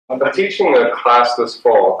I'm teaching a class this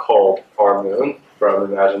fall called Our Moon, from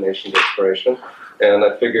Imagination to Inspiration, and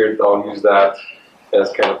I figured I'll use that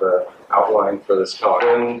as kind of an outline for this talk.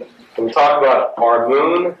 And when we talk about our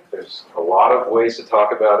moon, there's a lot of ways to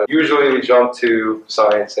talk about it. Usually we jump to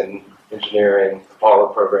science and engineering, Apollo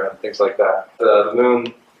program, things like that. The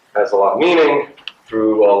moon has a lot of meaning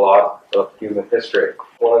through a lot of human history.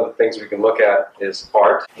 One of the things we can look at is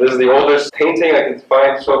art. This is the oldest painting I can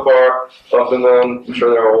find so far of the moon. I'm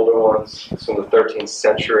sure there are older ones. It's from the 13th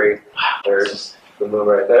century. There's the moon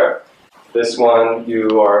right there. This one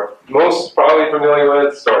you are most probably familiar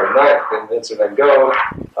with, Starry Night, and Vincent van Gogh.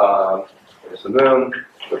 There's the moon,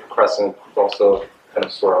 the crescent, also kind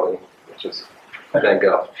of swirly, which is Van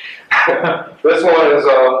Gogh. This one is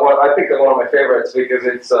I think one of my favorites because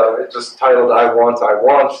it's just titled I Want.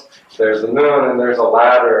 There's the moon and there's a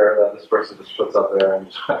ladder that this person just puts up there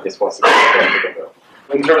and just wants to get to the moon.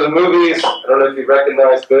 In terms of movies, I don't know if you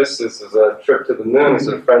recognize this. This is A Trip to the Moon. It's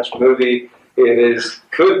a French movie. It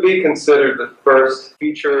could be considered the first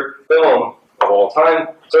feature film of all time.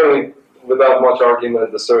 Certainly, without much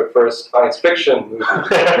argument, the first science fiction movie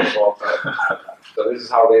of all time. So this is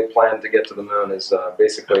how they plan to get to the moon, is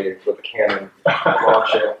basically with a cannon launch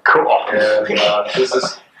it. Cool. And this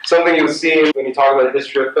is something you see when you talk about the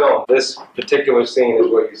history of film. This particular scene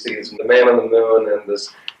is what you see is the man on the moon and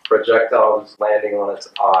this projectile is landing on its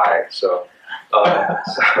eye. So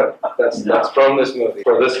that's from this movie.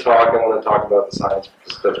 For this talk, I want to talk about the science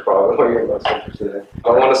because that's probably what you're most interested in. I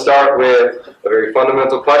want to start with a very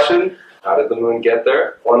fundamental question. How did the moon get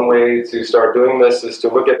there? One way to start doing this is to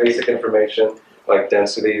look at basic information like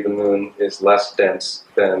density. The moon is less dense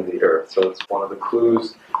than the Earth. So it's one of the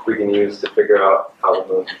clues we can use to figure out how the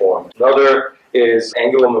moon formed. Another is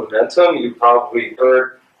angular momentum. You probably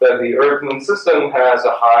heard that the Earth-Moon system has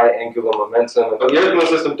a high angular momentum. But the Earth-Moon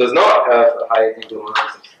system does not have a high angular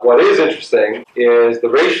momentum. What is interesting is the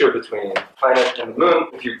ratio between the planet and the moon.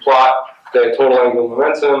 If you plot the total angular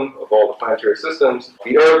momentum of all the planetary systems,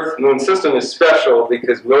 the Earth-Moon system is special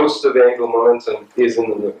because most of the angular momentum is in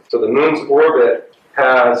the moon. So the moon's orbit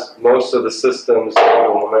has most of the system's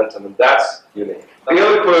angular momentum, and that's unique. The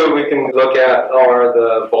other clue we can look at are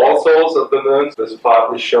the volatiles of the moon. This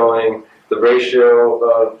plot is showing the ratio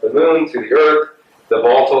of the moon to the Earth, the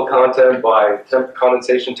volatile content by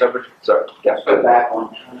condensation temperature. Sorry, yeah. Go back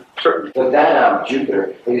one. Sure. With that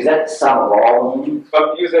Jupiter, is that the sum of all moons?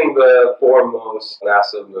 I'm using the four most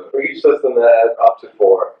massive moons. For each system that up to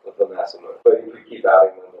 4 of the massive moons. But you could keep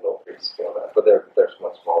adding them, it'll scale that. But they're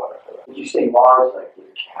much smaller. Would you say Mars like your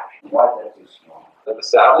caption? Why is that too small? The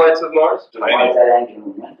satellites of Mars? Why is that angular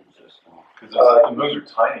momentum so small? Because the moons are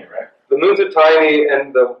tiny, right? The moons are tiny,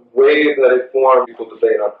 and the way that it formed, people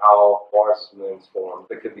debate on how Mars' moons formed.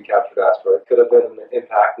 It could be captured asteroid. It could have been an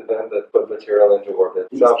impact event that put material into orbit.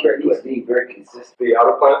 It sounds very clear. These be very consistent. The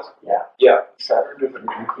outer planets? Yeah. Yeah. Saturn doesn't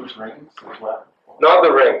include rings as well. Not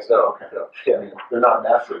the rings, no. Okay. No. I mean, they're not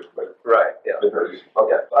massive, but Right, yeah. they're very useful.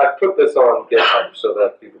 Okay, I put this on GitHub so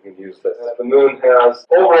that people can use this. The moon has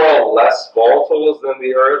overall less volatiles than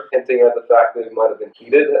the Earth, hinting at the fact that it might have been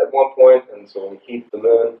heated at one point, and so when you heat the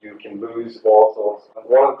moon, you can lose volatiles. And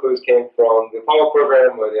one of the clues came from the Apollo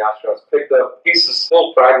program where the astronauts picked up pieces,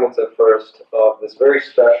 little fragments at first, of this very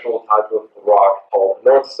special type of rock called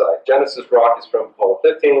northsite. Genesis rock is from Apollo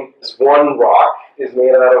 15. This one rock is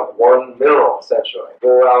made out of one mineral, essentially.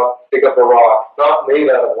 Go out, pick up a rock, not made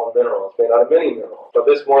out of one mineral, it's made out of many minerals. But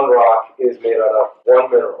this one rock is made out of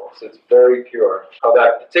one mineral, so it's very pure. How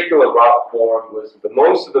that particular rock formed was the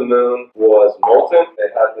most of the moon was molten.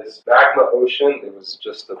 It had this magma ocean. It was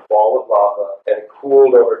just a ball of lava, and it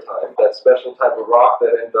cooled over time. That special type of rock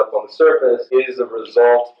that ended up on the surface is a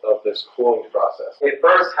result of this cooling process. It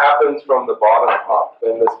first happens from the bottom up.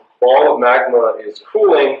 When this ball of magma is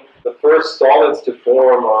cooling, the first solids to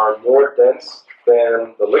form are more dense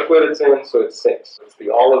than the liquid it's in, so it sinks. It's the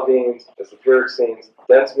olivines, it's the pyroxenes,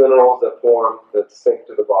 dense minerals that form that sink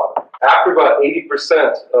to the bottom. After about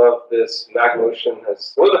 80% of this magma ocean has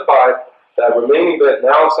solidified, that remaining bit,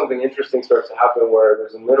 now something interesting starts to happen where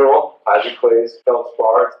there's a mineral, hydroclase,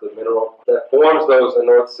 feldspar, it's the mineral that forms those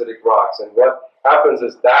anorthositic rocks. And what happens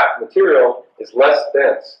is that material is less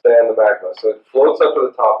dense than the magma. So it floats up to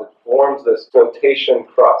the top, it forms this flotation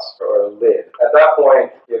crust or lid. At that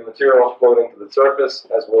point, you have material floating to the surface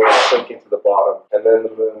as well as sinking to the bottom, and then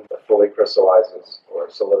the moon fully crystallizes or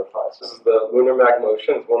solidifies. This is the lunar magma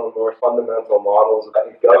ocean. It's one of the more fundamental models.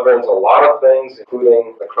 It governs a lot of things,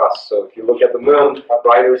 including the crust. So if you look at the moon,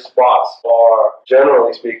 brighter spots are,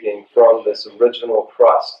 generally speaking, from this original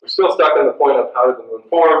crust. We're still stuck on the point of how did the moon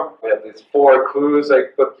form. We have these four clues I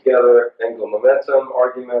put together: angular momentum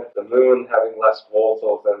argument, the moon having less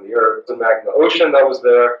volatiles than the Earth, the magma ocean that was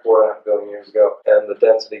there 4.5 billion years ago, and the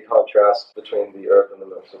density contrast between the Earth and the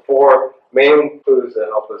moon. So four main clues that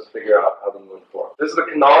help us figure out how the moon formed. This is the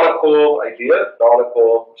canonical idea,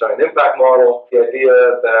 canonical giant impact model, the idea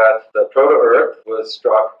that the proto-Earth was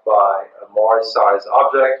struck by a Mars-sized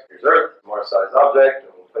object. Here's Earth, Mars-sized object.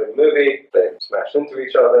 The movie, they smashed into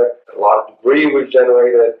each other, a lot of debris was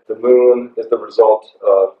generated. The moon is the result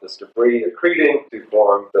of this debris accreting to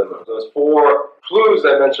form the moon. Those four clues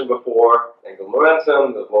I mentioned before, angular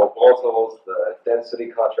momentum, the low volatiles, the density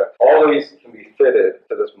contrast, all these can be fitted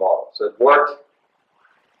to this model. So it worked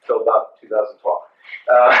until about 2012.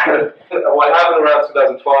 What happened around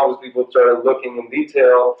 2012 was people started looking in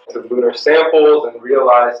detail to lunar samples and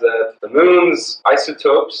realized that the moon's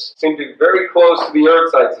isotopes seem to be very close to the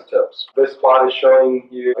Earth's isotopes. This plot is showing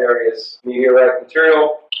you various meteorite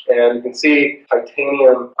material, and you can see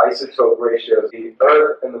titanium isotope ratios. The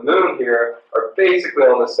Earth and the moon here are basically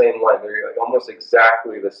on the same line. They're almost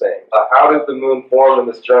exactly the same. How did the moon form in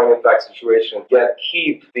this giant impact situation, yet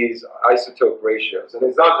keep these isotope ratios? And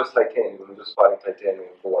it's not just titanium. I'm just finding titanium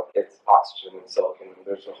for it's oxygen and silicon.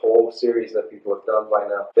 There's a whole series that people have done by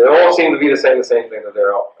now. They all seem to be the same thing, that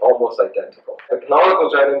they're almost identical. The canonical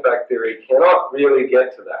giant impact theory cannot really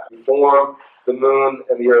get to that. You form the moon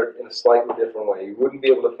and the Earth in a slightly different way. You wouldn't be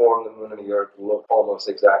able to form the moon and the Earth to look almost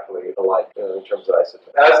exactly alike in terms of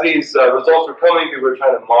isotopes. As these results were coming, people were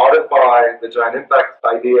trying to modify the giant impact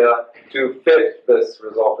idea to fit this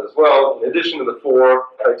result as well. In addition to the four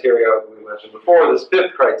criteria we mentioned before, this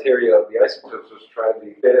fifth criteria of the isotopes was trying to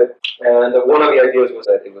be fitted. And one of the ideas was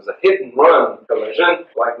that it was a hit-and-run collision.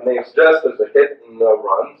 Like the name suggests, there's a hit and no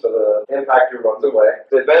run, so the impactor runs away.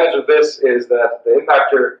 The advantage of this is that the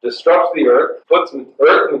impactor disrupts the Earth, puts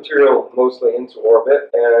Earth material mostly into orbit,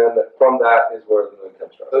 and from that is where the moon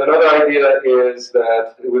comes from. So another idea is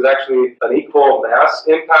that it was actually an equal mass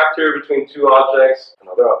impactor between two objects,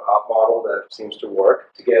 another model that seems to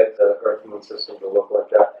work to get the Earth-Moon system to look like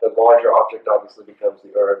that. The larger object obviously becomes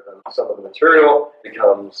the Earth, and some of the material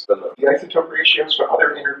becomes the moon. The isotope ratios for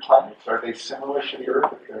other inner planets, are they similar to the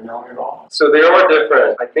Earth if they're known at all? So they are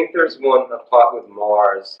different. I think there's a plot with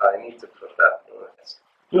Mars. I need to put that in the list.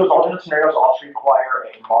 Do those alternate scenarios also require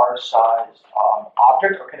a Mars-sized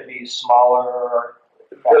object, or can it be smaller?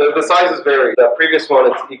 The sizes vary. The previous one,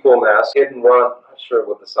 it's equal mass, hit and run. I'm not sure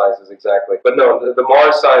what the size is exactly. But no, the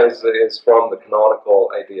Mars size is from the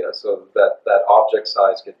canonical idea, so that object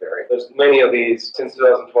size could vary. There's many of these. Since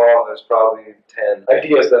 2012, there's probably 10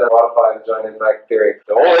 ideas that modify the giant impact theory.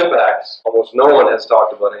 They're all impacts. Almost no one has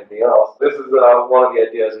talked about anything else. This is one of the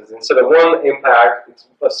ideas, is instead of one impact, it's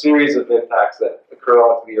a series of impacts that occur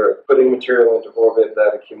onto the Earth, putting material into orbit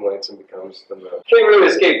that accumulates and becomes the moon. Can't really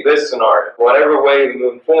escape this scenario. Whatever way the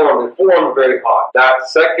moon formed, it formed very hot. That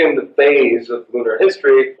second phase of lunar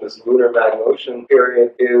history, this lunar magma ocean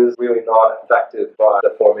period, is really not affected by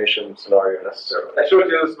the formation scenario necessarily. I showed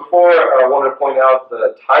you this before. I wanted to point out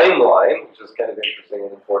the timeline, which is kind of interesting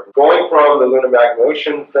and important. Going from the lunar magma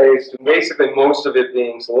ocean phase to basically most of it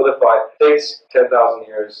being solidified takes 10,000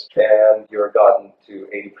 years, and you're gotten to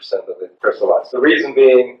 80% of it crystallized. The reason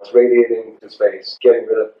being, it's radiating to space, getting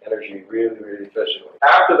rid of energy really, really efficiently.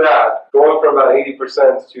 After that, going from about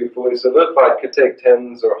 80% to fully solidified could take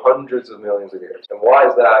tens or hundreds of millions of years. And why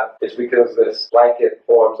is that? It's because this blanket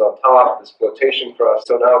forms on top, this flotation crust,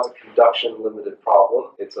 so now it's a conduction-limited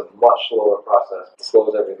problem. It's a much slower process. It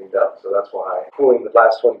slows everything down. So that's why cooling the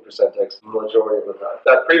last 20% takes the majority of the time.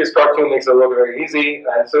 That previous cartoon makes it look very easy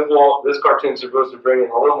and simple. This cartoon is supposed to bring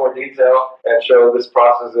in a little more detail and show this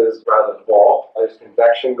process is rather involved. There's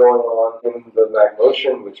convection going on in the magma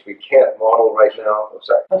ocean, which we can't model right now. Oh,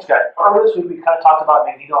 sorry. That's good. Earlier this week, we kind of talked about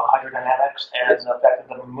magnetohydrodynamics and the fact that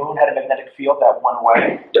the moon had a magnetic field that one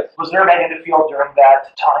way. Yes. Was there a magnetic field during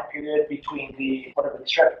that time period between the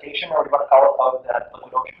stratification, or what do you want to call it, of that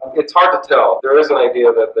liquid ocean? It's hard to tell. There is an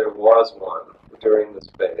idea that there was one during this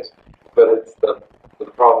phase, but it's the But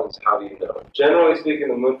the problem is, how do you know? Generally speaking,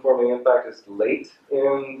 the moon-forming impact is late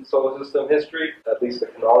in solar system history. At least the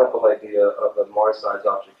canonical idea of a Mars-sized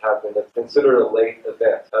object having been considered a late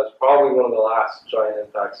event. That's probably one of the last giant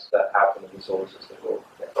impacts that happened in the solar system.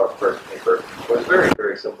 Our first paper was very,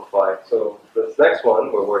 very simplified. So this next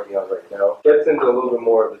one we're working on right now gets into a little bit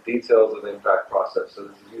more of the details of the impact process. So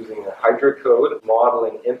this is using a hydrocode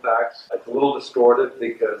modeling impacts. It's a little distorted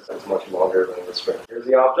because it's much longer than the string. Here's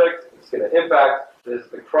the object. It's going to impact. This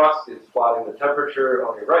is the crust. It's plotting the temperature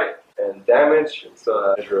on your right. And damage, it's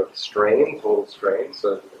a measure of strain, total strain.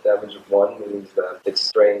 So the damage of 1 means that it's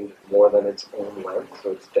strained more than its own length.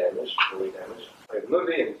 So it's damaged, really damaged. Play the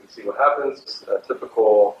movie and you can see what happens. It's a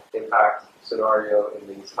typical impact scenario in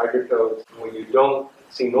these hydrocodes. What you don't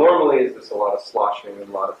see normally is just a lot of sloshing and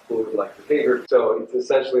a lot of fluid-like behavior. So it's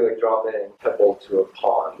essentially like dropping a pebble to a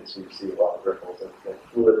pond. So you see a lot of ripples and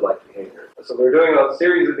fluid-like behavior. So we're doing a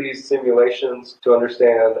series of these simulations to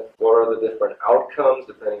understand what are the different outcomes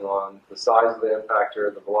depending on the size of the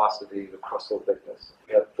impactor, the velocity, the crustal thickness.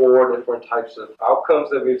 We have 4 different types of outcomes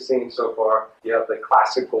that we've seen so far. You have the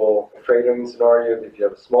classical cratering scenario. If you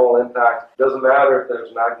have a small impact, it doesn't matter if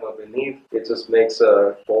there's magma beneath. It just makes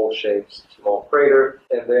a bowl-shaped small crater,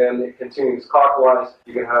 and then it continues clockwise.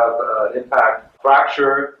 You can have an impact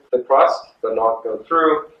fracture the crust but not go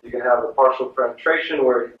through. You can have a partial penetration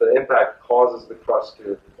where the impact causes the crust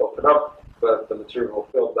to open up, but the material will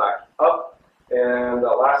fill back up. And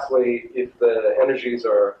lastly, if the energies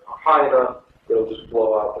are high enough, it'll just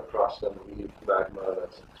blow out the crust and leave magma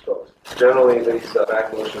that's exposed. Generally, these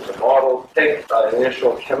magma oceans are modeled. Take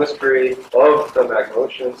initial chemistry of the magma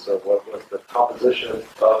ocean, so what was the composition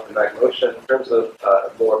of the magma ocean in terms of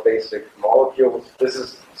more basic molecules. This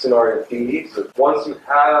is scenario D. So once you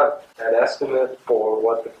have an estimate for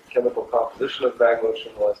what the chemical composition of the magma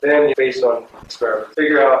ocean was, then you, based on experiments,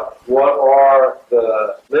 figure out what are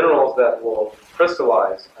the minerals that will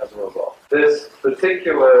crystallize as a result. This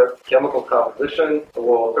particular chemical composition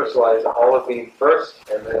will crystallize olivine first,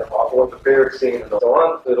 and then orthopyroxene and so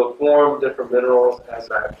on. It'll form different minerals as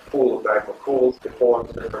that pool of magma cools. It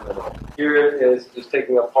forms different minerals. Here it is just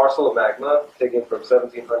taking a parcel of magma, taking from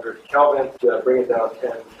 1700 Kelvin, to bring it down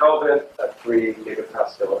 10 Kelvin at 3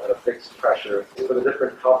 gigapascal at a fixed pressure. For the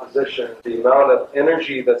different composition, the amount of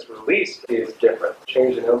energy that's released is different.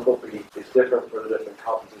 Change in enthalpy is different for the different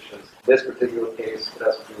compositions. In this particular case, it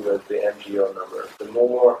has to do with the MgO number. The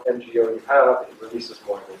more MgO you have, it releases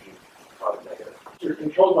more energy. Product negative. You're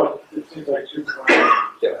controlled by, it seems like 2 parameters.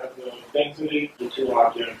 Yeah. You have the density, the 2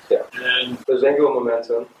 objects, Yeah. and there's angular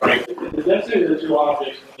momentum. right, the density of the 2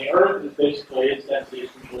 objects, the Earth is basically, its density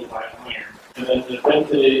is controlled by iron. And then the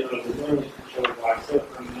density of the moon is controlled by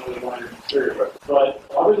silicon and other lighter material. Right. But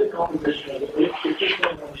what is the composition of it? If you're saying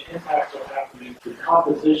when the impacts are happening, the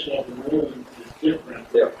composition of the moon is different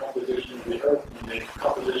from Yeah. the composition of the Earth, and the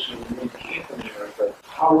composition of the moon came from the Earth.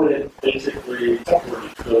 How would it basically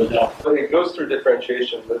separate those out? So it goes through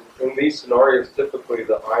differentiation, but in these scenarios, typically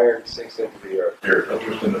the iron sinks into the earth. You're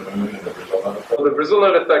interested in the moon and the Brazil effect? So the Brazil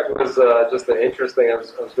nut effect was just an interesting. I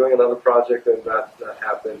was doing another project and that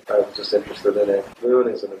happened. I was just interested in it. Moon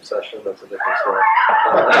is an obsession. That's a different story.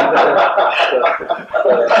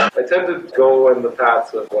 I tend to go in the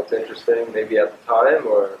paths of what's interesting, maybe at the time,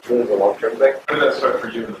 or moon is a long-term thing. When did that start for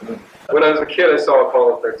you in the moon? When I was a kid, I saw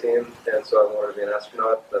Apollo 13, and so I wanted to be an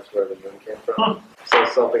astronaut. That's where the moon came from.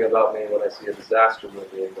 Says something about me when I see a disaster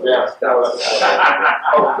movie. And that was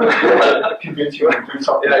Convince you to do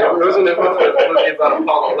something. yeah, it wasn't a movie about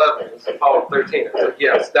Apollo 11. It was Apollo 13. I was like,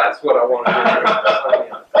 yes, that's what I want to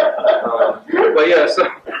do. But yeah, so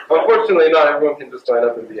unfortunately, not everyone can just sign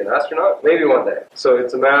up and be an astronaut. Maybe one day. So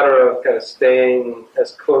it's a matter of kind of staying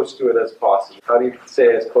as close to it as possible. How do you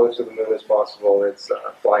stay as close to the moon as possible? It's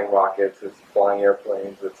flying rockets, it's flying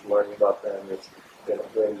airplanes, it's learning about them, it's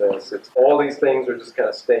doing this. It's all these things are just kind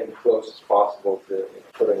of staying close as possible to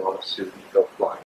putting on a suit and go flying.